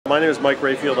My name is Mike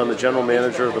Rayfield. I'm the General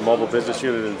Manager of the Mobile Business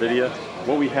Unit at Nvidia.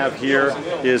 What we have here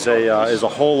is a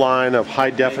whole line of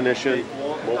high-definition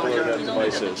mobile internet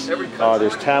devices.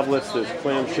 There's tablets, there's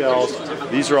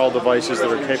clamshells. These are all devices that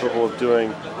are capable of doing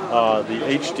the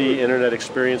HD internet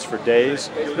experience for days.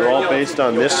 They're all based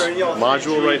on this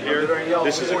module right here.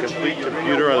 This is a complete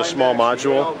computer on a small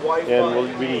module,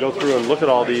 and we can go through and look at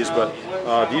all these, but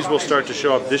these will start to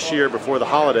show up this year before the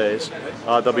holidays.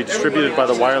 They'll be distributed by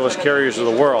the wireless carriers of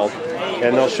the world,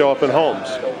 and they'll show up in homes.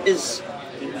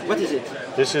 What is it?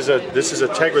 This is a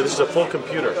Tegra. This is a full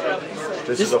computer.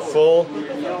 This is a full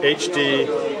HD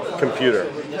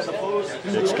computer.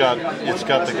 It's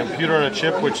got the computer on a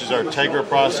chip, which is our Tegra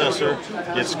processor.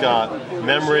 It's got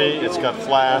memory, it's got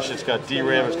flash, it's got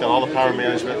DRAM, it's got all the power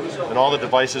management, and all the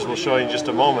devices we'll show you in just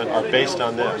a moment are based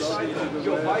on this.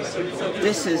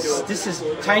 This is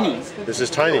tiny. This is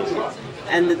tiny.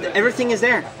 And everything is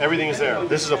there. Everything is there.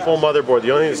 This is a full motherboard.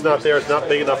 The only thing that's not there is not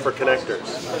big enough for connectors.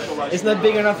 It's not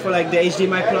big enough for like the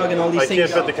HDMI plug and all these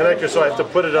things. I can't fit the connector, so I have to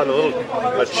put it on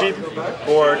a cheap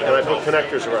board, and I put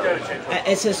connectors around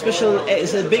it.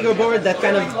 It's a bigger board that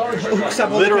kind of hooks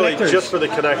up all the connectors. Literally just for the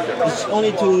connectors. It's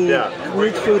only to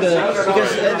route through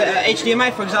because the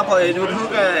HDMI, for example, it would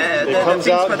hook it comes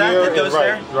the out for that. here. It goes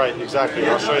there. Right, exactly.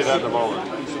 I'll show you that in a moment.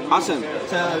 Awesome.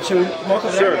 So should we walk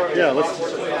over there? Sure. Yeah. Let's.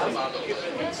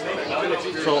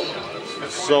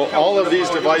 So all of these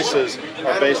devices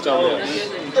are based on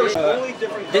this.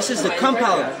 This is the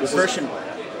compound version.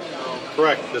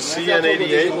 Correct. The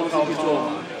CN88.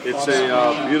 It's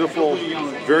a beautiful,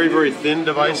 very, very thin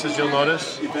device, as you'll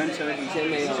notice.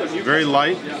 Very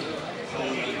light.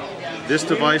 This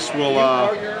device will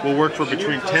work for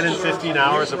between 10 and 15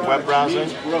 hours of web browsing.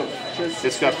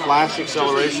 It's got flash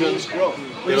acceleration.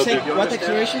 What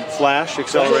acceleration? Flash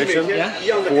acceleration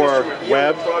for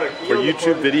web, for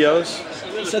YouTube videos.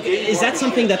 So is that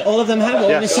something that all of them have,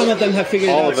 or only some of them have figured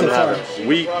it out? All of them have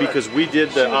it. Because we did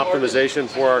the optimization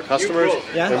for our customers,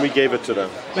 and we gave it to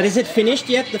them. But is it finished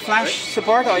yet, the flash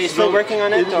support, or are you still working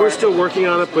on it? We're still working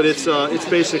on it, but it's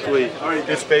basically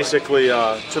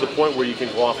to the point where you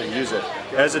can go off and use it.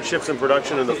 As it ships in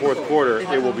production in the fourth quarter,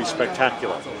 it will be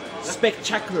spectacular.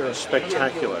 Spectacular.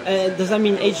 Spectacular. Does that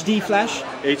mean HD flash?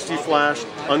 HD flash,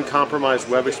 uncompromised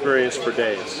web experience for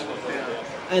days.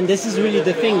 And this is really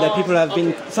the thing that people have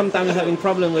been sometimes having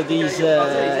problem with these.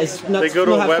 It's not, they go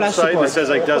to a website and it says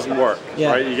like doesn't work.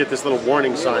 Yeah. Right? You get this little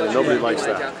warning sign, and nobody likes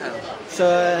that. So,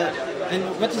 and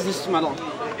what is this model?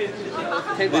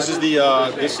 This is the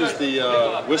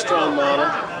Wistron model.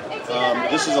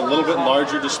 This is a little bit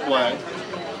larger display,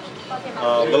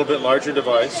 a little bit larger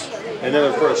device, and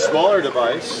then for a smaller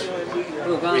device,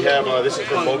 we have this is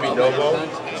from Mobi Novo,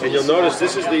 and you'll notice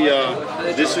this is the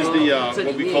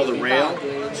what we call the rail.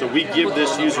 So we give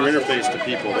this user interface to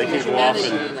people. They can go off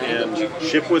and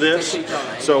ship with this.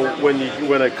 So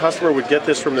when a customer would get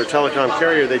this from their telecom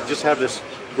carrier, they just have this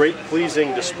great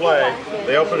pleasing display.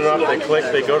 They open it up, they click,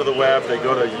 they go to the web, they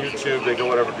go to YouTube, they go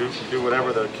do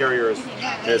whatever the carrier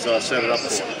has set it up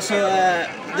for. So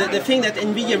the thing that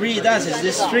Nvidia really does is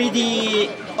this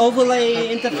 3D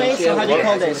overlay interface, or how do you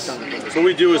call this? So what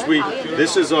we do is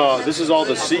this is all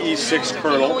the CE6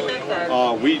 kernel.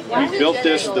 We built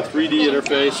this, the 3D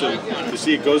interface, and you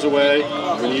see it goes away.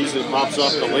 When you use it, it pops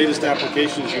up. The latest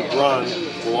applications you've run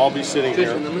will all be sitting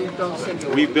here.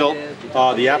 We built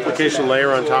the application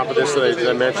layer on top of this that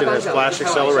I mentioned has flash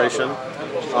acceleration,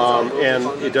 and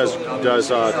it does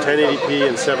 1080p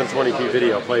and 720p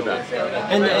video playback.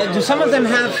 And do some of them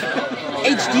have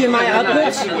HDMI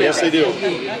outputs? Yes, they do.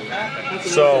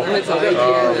 So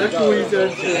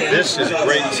this is a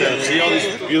great set. See all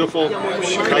these beautiful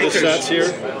color sets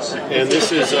here? And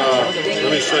this is,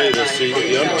 let me show you this. See,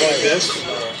 you unplug this.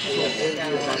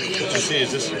 What you see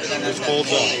is this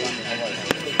folds up.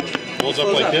 Folds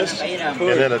up like this, and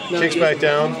then it kicks back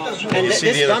down, and you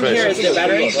see the interface. This thumb here is the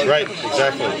battery? Right,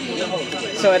 exactly.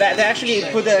 So they actually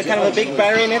put a kind of a big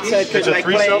battery in it, so it could like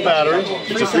play. It's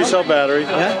a 3-cell battery.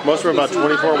 Yeah? Most of them are about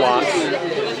 24 watts.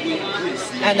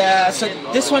 And so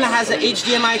this one has an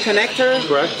HDMI connector.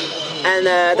 Correct. And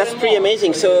that's pretty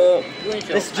amazing. So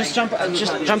let's just jump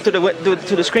to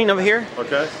the screen over here.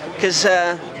 Okay. Because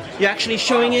you're actually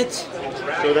showing it.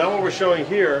 So now what we're showing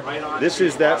here, this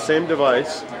is that same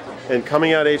device. And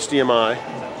coming out HDMI,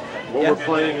 What we're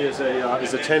playing is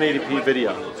a 1080p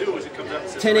video.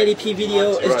 1080p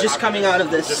video is just coming out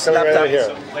of this Just coming laptop. right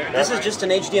here. This is just an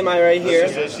HDMI right here.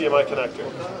 This is HDMI connector.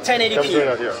 1080p. Comes right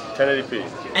out here. 1080p.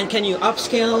 And can you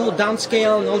upscale,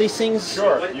 downscale, and all these things?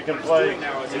 Sure. You can play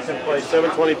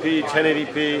 720p,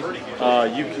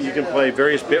 1080p. You can play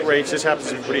various bit rates. This happens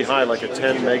to be pretty high, like a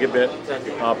 10 megabit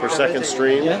per second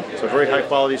stream. Yeah. So very high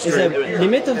quality stream. Is there a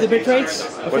limit of the bit rates?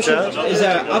 What's that? Is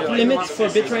there an up limit for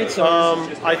bit rates?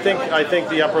 I think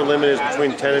the upper limit is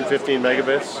between 10 and 15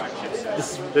 megabits.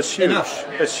 That's huge. Enough.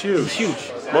 That's huge. It's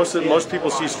huge. Most people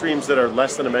see streams that are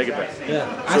less than a megabit. Yeah,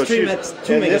 So I it's stream huge. at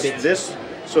 2 And megabits.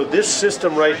 So this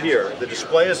system right here, the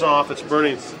display is off, it's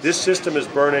burning. This system is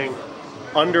burning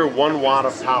under 1 watt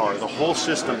of power. The whole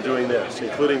system doing this,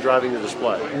 including driving the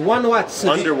display. 1 watt.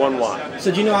 So Under 1 watt.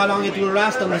 So do you know how long it will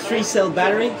last on the 3-cell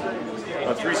battery?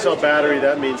 A 3-cell battery,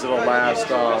 that means it'll last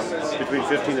between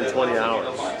 15 and 20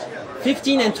 hours.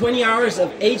 15 and 20 hours of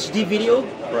HD video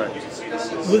Right.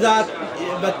 without,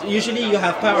 but usually you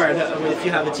have power if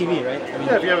you have a TV, right? I mean,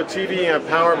 Yeah, if you have a TV, you have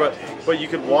power, but you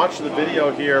could watch the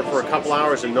video here for a couple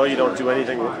hours and know you don't do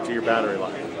anything to your battery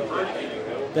life.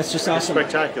 that's just awesome.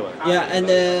 Spectacular. Yeah,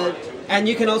 and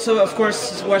you can also, of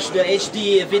course, watch the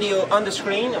HD video on the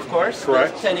screen, of course.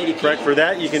 Correct. 1080p. Correct. For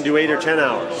that, you can do 8 or 10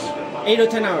 hours. 8 or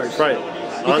 10 hours. Right.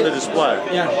 On the display.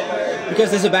 Yeah,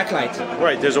 because there's a backlight.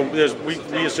 Right.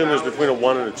 We assume there's between a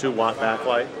 1 and a 2 watt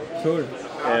backlight. Cool.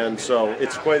 And so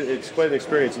it's quite an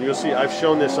experience. And you'll see, I've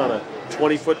shown this on a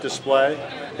 20-foot display,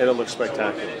 and it looks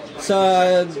spectacular.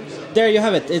 So there you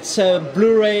have it. It's a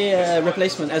Blu-ray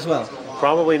replacement as well.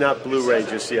 Probably not Blu-ray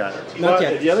just yet. Not But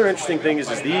yet. the other interesting thing is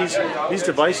these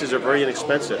devices are very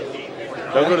inexpensive.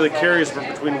 They'll go to the carriers for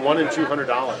between $100 and $200.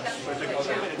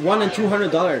 $100 and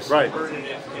 $200. Right.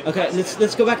 Okay,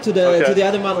 let's go back to the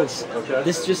other models. Okay.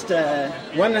 This just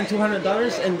 $100 and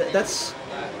 $200, and that's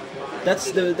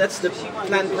the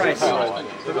planned price.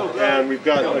 And we've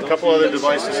got a couple other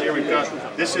devices here. We've got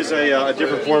this is a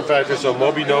different form factor. So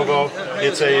Mobi Novo.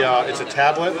 It's a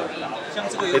tablet.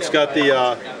 It's got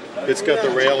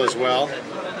the rail as well.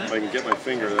 If I can get my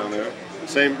finger down there.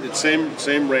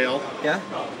 Same rail. Yeah.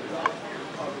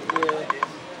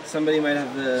 Somebody might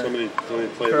have Somebody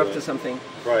played corrupted with it. something.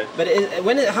 Right. But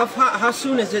how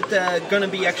soon is it gonna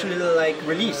be actually like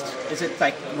released? Is it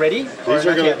like ready?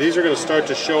 These are gonna start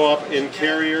to show up in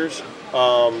carriers.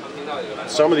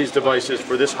 Some of these devices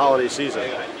for this holiday season.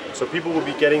 So people will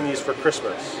be getting these for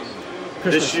Christmas.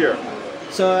 This year.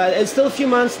 So it's still a few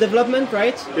months development,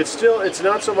 right? It's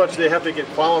not so much they have to get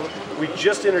qualified. We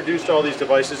just introduced all these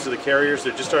devices to the carriers.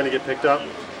 They're just starting to get picked up.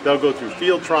 They'll go through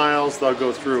field trials. They'll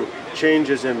go through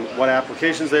changes in what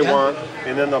applications they want,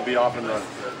 and then they'll be off and running.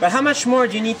 But how much more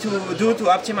do you need to do to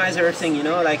optimize everything? You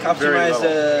know, like optimize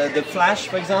the flash,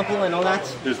 for example, and all that.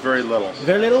 There's very little.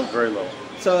 Very little. Very little.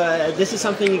 So this is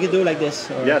something you can do like this.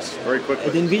 Or Yes, very quickly.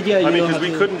 At Nvidia, I mean, because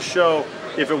we couldn't show,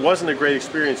 if it wasn't a great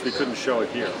experience, we couldn't show it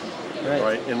here.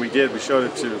 Right. And we did. We showed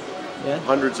it to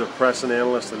hundreds of press and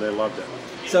analysts, and they loved it.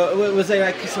 So was there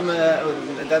like some,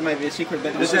 that might be a secret,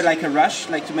 but was there like a rush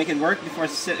like to make it work before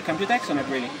Computex or not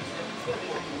really?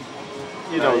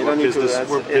 You know, what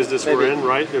business we're in,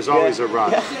 right? There's always a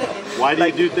rush. Why do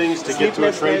you do things to get to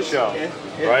a trade show,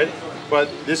 right? But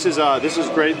this is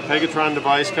great. Pegatron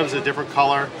device comes in a different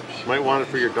color. You might want it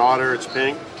for your daughter. It's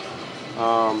pink.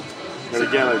 And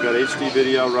again, I've got HD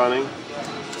video running.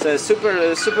 So super,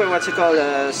 what's it called?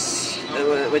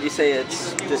 What do you say?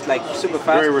 It's just like super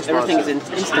fast. Very responsive. Everything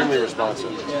is Extremely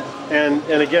responsive. Yeah.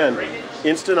 And again,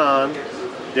 instant on,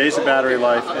 days of battery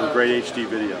life, and great HD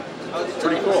video.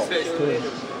 Pretty cool.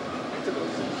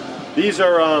 These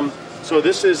are so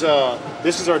this is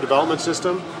our development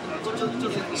system.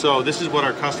 So this is what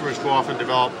our customers go off and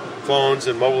develop phones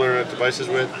and mobile internet devices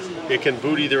with. It can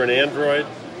boot either an Android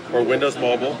or Windows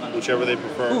Mobile, whichever they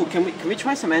prefer. Ooh, can we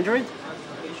try some Android?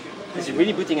 Is it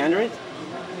really booting Android?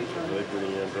 Really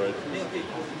booting Android.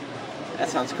 That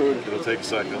sounds cool. It'll take a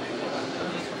second.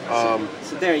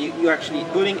 So there, you're actually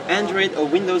booting Android or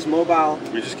Windows Mobile.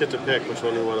 We just get to pick which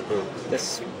one we want to boot.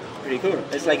 That's pretty cool.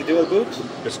 It's like dual boot.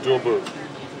 It's dual boot,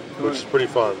 which is pretty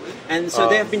fun. And so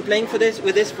they have been playing with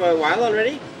this for a while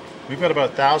already? We've got about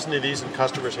 1,000 of these in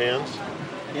customers' hands.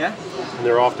 Yeah? And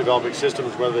they're off developing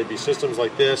systems, whether they be systems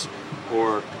like this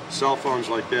or cell phones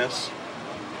like this.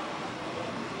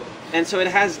 And so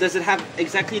does it have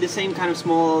exactly the same kind of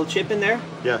small chip in there?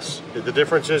 Yes. The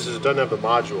difference is it doesn't have the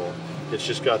module. It's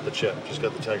just got the chip, just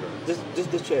got the Tegra.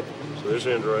 Just the chip. So there's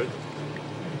Android.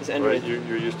 It's Android. Right,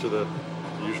 you're used to the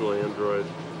usual Android.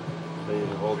 Then you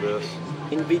can hold this.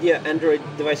 Nvidia Android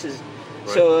devices. Right.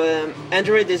 So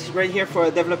Android is right here for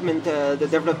development, the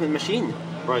development machine.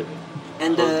 Right.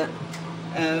 And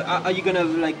Are you gonna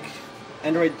like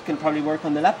Android can probably work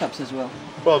on the laptops as well?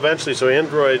 Well, eventually. So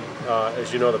Android,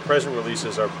 as you know, the present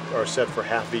releases are set for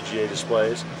half VGA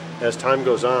displays. As time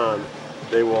goes on,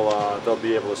 they'll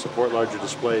be able to support larger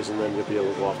displays, and then you'll be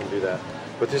able to go off and do that.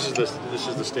 But this is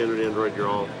the standard Android you're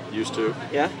all used to.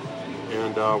 Yeah.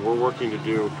 And we're working to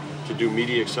do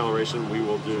media acceleration. We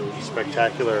will do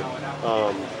spectacular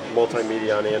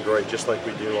multimedia on Android, just like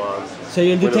we do on. So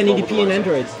you'll do 1080p in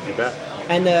Android. You bet.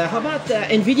 And how about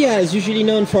Nvidia is usually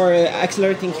known for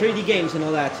accelerating 3D games and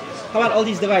all that. How about all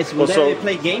these devices? Will they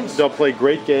play games? They'll play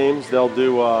great games. They'll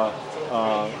do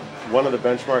one of the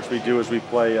benchmarks we do is we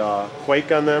play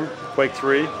Quake on them, Quake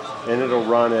 3, and it'll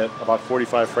run at about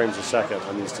 45 frames a second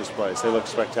on these displays. They look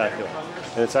spectacular.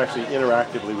 And it's actually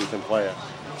interactively we can play it.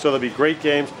 So there'll be great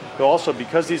games. They'll also,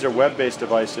 because these are web-based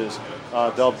devices,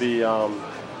 there'll be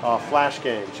flash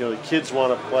games. You know, the kids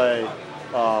want to play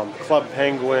Club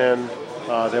Penguin,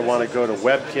 they want to go to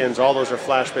Webkins, all those are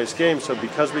flash-based games. So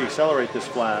because we accelerate this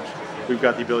flash, we've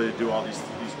got the ability to do all these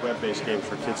web-based games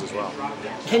for kids as well.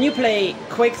 Can you play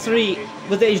Quake 3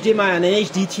 with the HDMI on an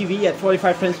HD TV at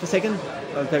 45 frames per second?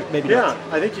 Maybe not.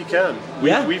 I think you can.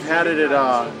 We've had it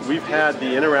at we've had the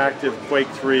interactive Quake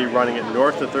 3 running at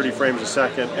north of 30 frames a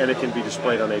second, and it can be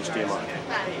displayed on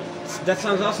HDMI. That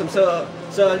sounds awesome. So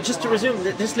just to resume,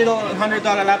 this little $100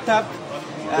 laptop.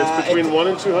 It's between $100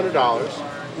 and $200.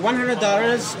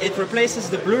 $100. It replaces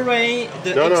the Blu-ray,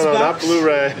 the Xbox. No, not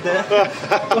Blu-ray.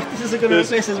 What is it going to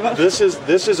replace as well? This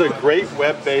is a great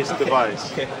web-based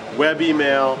device. Okay. Web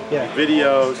email,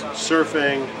 videos,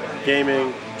 surfing,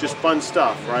 gaming, just fun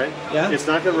stuff, right? Yeah. It's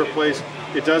not going to replace.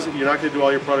 It doesn't. You're not going to do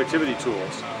all your productivity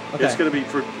tools. Okay. It's going to be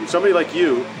for somebody like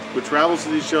you who travels to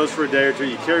these shows for a day or two.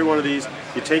 You carry one of these.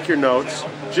 You take your notes.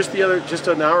 Just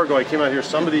an hour ago, I came out here.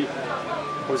 Somebody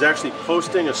was actually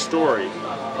posting a story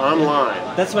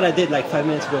online. That's what I did like 5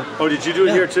 minutes ago. Oh, did you do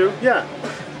it here too? Yeah.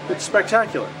 It's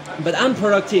spectacular. But I'm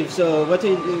productive, so what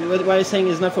are you saying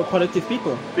is not for productive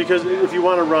people? Because if you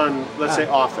want to run, let's say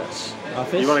Office,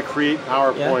 you want to create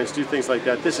PowerPoints, do things like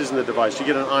that, this isn't the device. You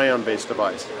get an ion-based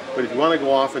device. But if you want to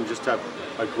go off and just have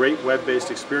a great web-based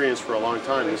experience for a long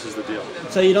time, this is the deal.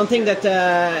 So you don't think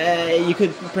that you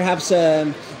could perhaps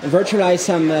virtualize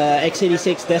some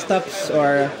x86 desktops,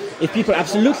 or if people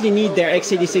absolutely need their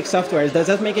x86 software, does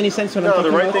that make any sense? No,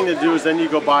 the right thing to do is then you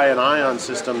go buy an ion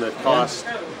system that costs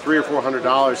 $300 or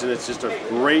 $400, and it's just a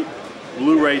great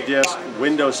Blu-ray disc,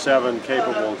 Windows 7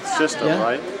 capable system,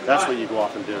 right? That's what you go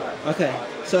off and do. Okay,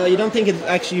 so you don't think it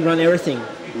actually run everything?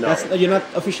 No. You're not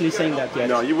officially saying that yet?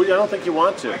 No, I don't think you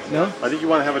want to. No? I think you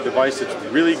want to have a device that's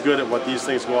really good at what these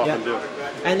things go off and do.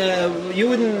 And you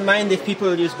wouldn't mind if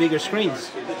people use bigger screens?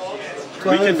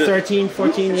 12, 13,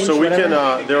 14 inch, so we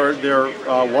whatever?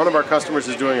 can, one of our customers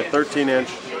is doing a 13 inch.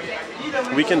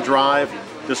 We can drive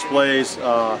displays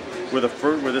with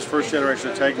this first generation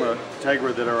of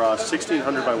Tegra that are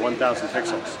 1600 by 1000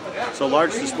 pixels. So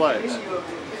large displays.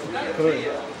 Cool.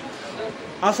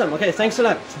 Awesome. Okay, thanks a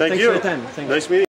lot. Thanks for your time. Nice meeting you.